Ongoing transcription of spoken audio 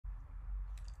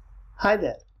Hi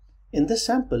there. In this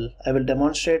sample, I will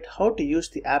demonstrate how to use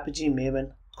the Apigee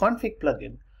Maven config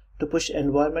plugin to push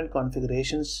environment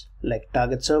configurations like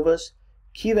target servers,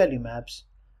 key value maps,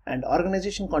 and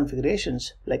organization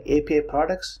configurations like API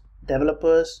products,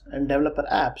 developers, and developer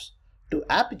apps to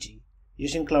Apigee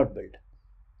using Cloud Build.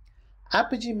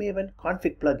 Apigee Maven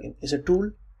config plugin is a tool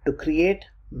to create,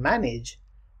 manage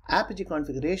Apigee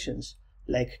configurations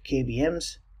like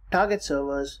KVMs, target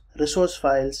servers, resource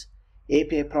files,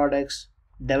 API products,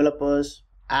 developers,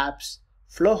 apps,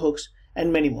 flow hooks,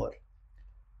 and many more.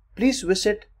 Please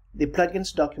visit the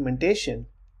plugins documentation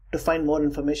to find more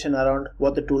information around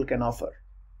what the tool can offer.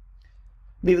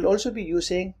 We will also be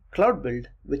using Cloud Build,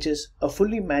 which is a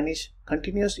fully managed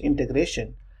continuous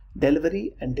integration,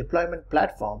 delivery, and deployment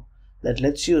platform that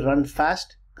lets you run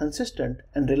fast, consistent,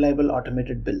 and reliable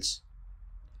automated builds.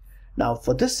 Now,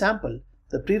 for this sample,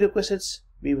 the prerequisites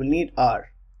we will need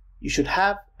are: you should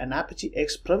have an Apigee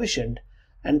X provisioned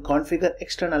and configure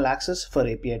external access for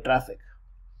API traffic.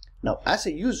 Now, as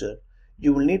a user,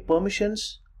 you will need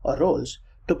permissions or roles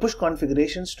to push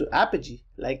configurations to Apigee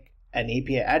like an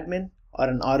API admin or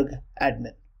an org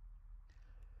admin.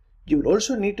 You will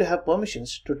also need to have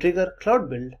permissions to trigger Cloud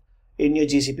Build in your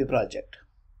GCP project.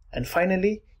 And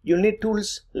finally, you'll need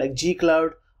tools like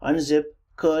gcloud, unzip,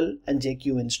 curl, and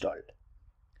JQ installed.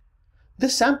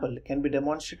 This sample can be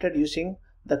demonstrated using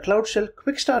the Cloud Shell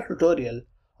Quick Start tutorial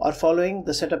or following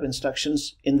the setup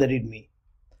instructions in the README.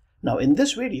 Now in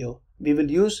this video, we will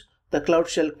use the Cloud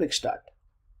Shell Quick Start.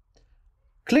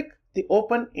 Click the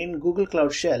Open in Google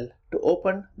Cloud Shell to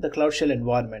open the Cloud Shell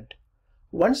environment.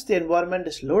 Once the environment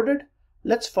is loaded,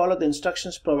 let's follow the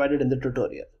instructions provided in the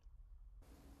tutorial.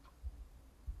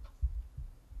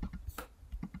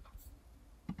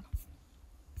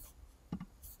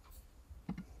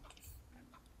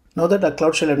 Now that our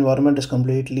Cloud Shell environment is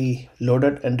completely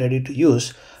loaded and ready to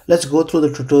use, let's go through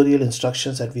the tutorial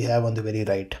instructions that we have on the very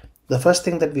right. The first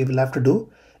thing that we will have to do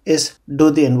is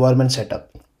do the environment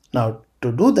setup. Now,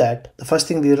 to do that, the first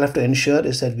thing we will have to ensure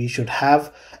is that we should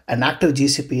have an active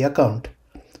GCP account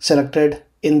selected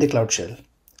in the Cloud Shell.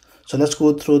 So let's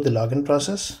go through the login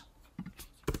process.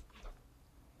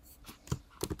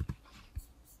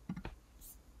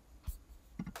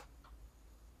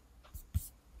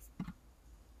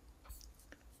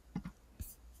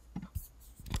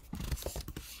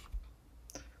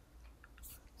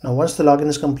 Now once the login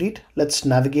is complete, let's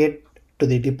navigate to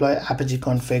the deploy Apigee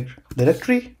config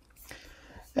directory.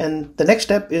 And the next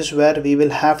step is where we will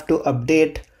have to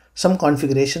update some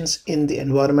configurations in the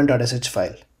environment.sh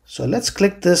file. So let's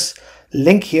click this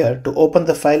link here to open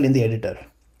the file in the editor.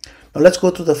 Now let's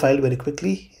go through the file very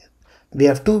quickly. We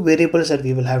have two variables that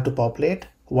we will have to populate.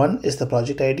 One is the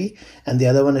project ID and the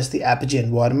other one is the Apigee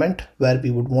environment where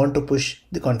we would want to push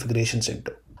the configurations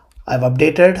into. I've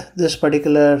updated this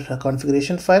particular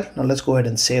configuration file. Now let's go ahead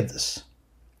and save this.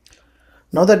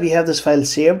 Now that we have this file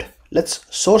saved, let's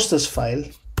source this file.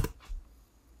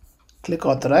 Click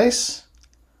authorize.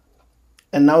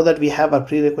 And now that we have our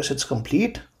prerequisites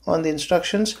complete on the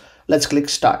instructions, let's click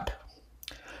start.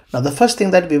 Now the first thing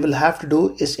that we will have to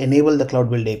do is enable the Cloud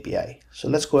Build API. So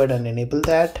let's go ahead and enable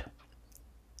that.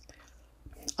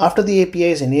 After the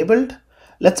API is enabled,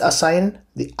 let's assign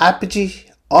the Apigee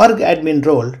org admin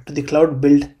role to the Cloud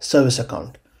Build service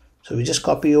account. So we just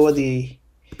copy over the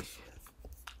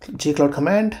gcloud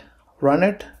command, run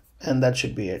it, and that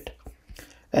should be it.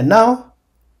 And now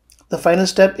the final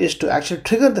step is to actually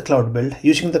trigger the Cloud Build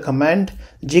using the command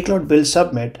gcloud build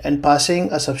submit and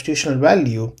passing a substitutional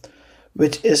value,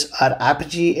 which is our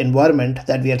Apigee environment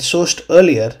that we had sourced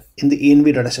earlier in the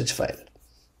env.sh file.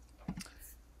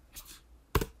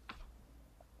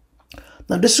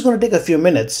 Now this is going to take a few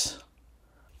minutes.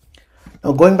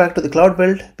 Now going back to the Cloud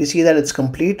Build, we see that it's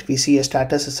complete. We see a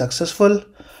status is successful.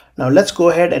 Now let's go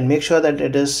ahead and make sure that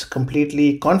it is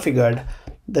completely configured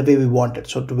the way we want it.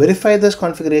 So to verify this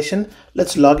configuration,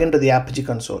 let's log into the Apigee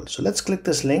console. So let's click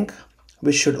this link,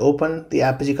 which should open the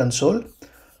Apigee console.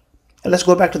 And let's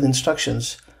go back to the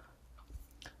instructions.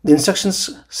 The instructions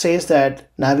says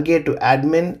that navigate to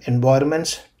admin,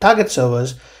 environments, target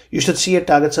servers. You should see a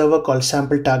target server called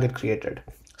sample target created.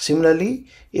 Similarly,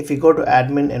 if we go to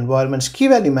admin, environments, key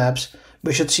value maps,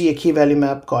 we should see a key value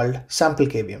map called sample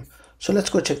KVM. So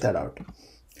let's go check that out.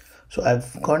 So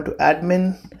I've gone to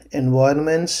admin,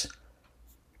 environments,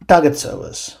 target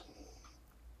servers.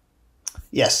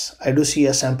 Yes, I do see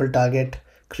a sample target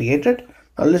created.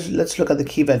 Now let's look at the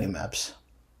key value maps.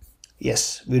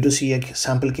 Yes, we do see a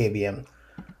sample KVM.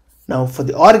 Now for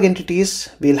the org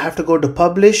entities, we'll have to go to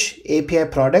publish API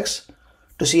products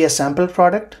to see a sample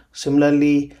product.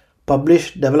 Similarly,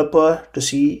 publish developer to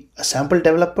see a sample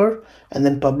developer, and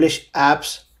then publish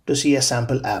apps to see a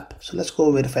sample app. So let's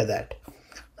go verify that.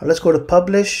 Now let's go to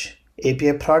publish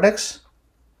API products.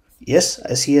 Yes,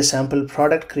 I see a sample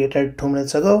product created 2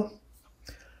 minutes ago.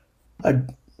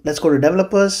 Let's go to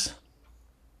developers.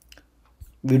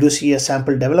 We do see a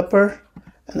sample developer,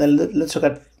 and then let's look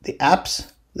at the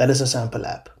apps. That is a sample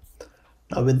app.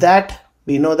 Now with that,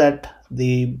 we know that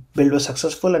the build was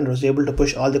successful and was able to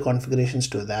push all the configurations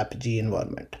to the Apigee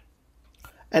environment.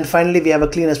 And finally, we have a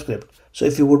cleanup script. So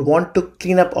if you would want to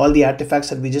clean up all the artifacts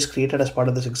that we just created as part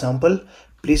of this example,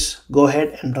 please go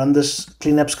ahead and run this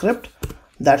cleanup script.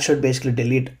 That should basically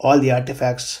delete all the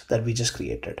artifacts that we just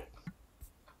created.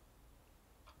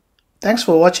 Thanks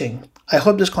for watching. I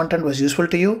hope this content was useful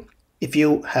to you. If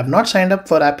you have not signed up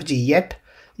for Apigee yet,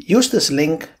 use this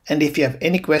link, and if you have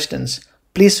any questions,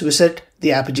 please visit the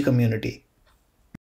Apigee community.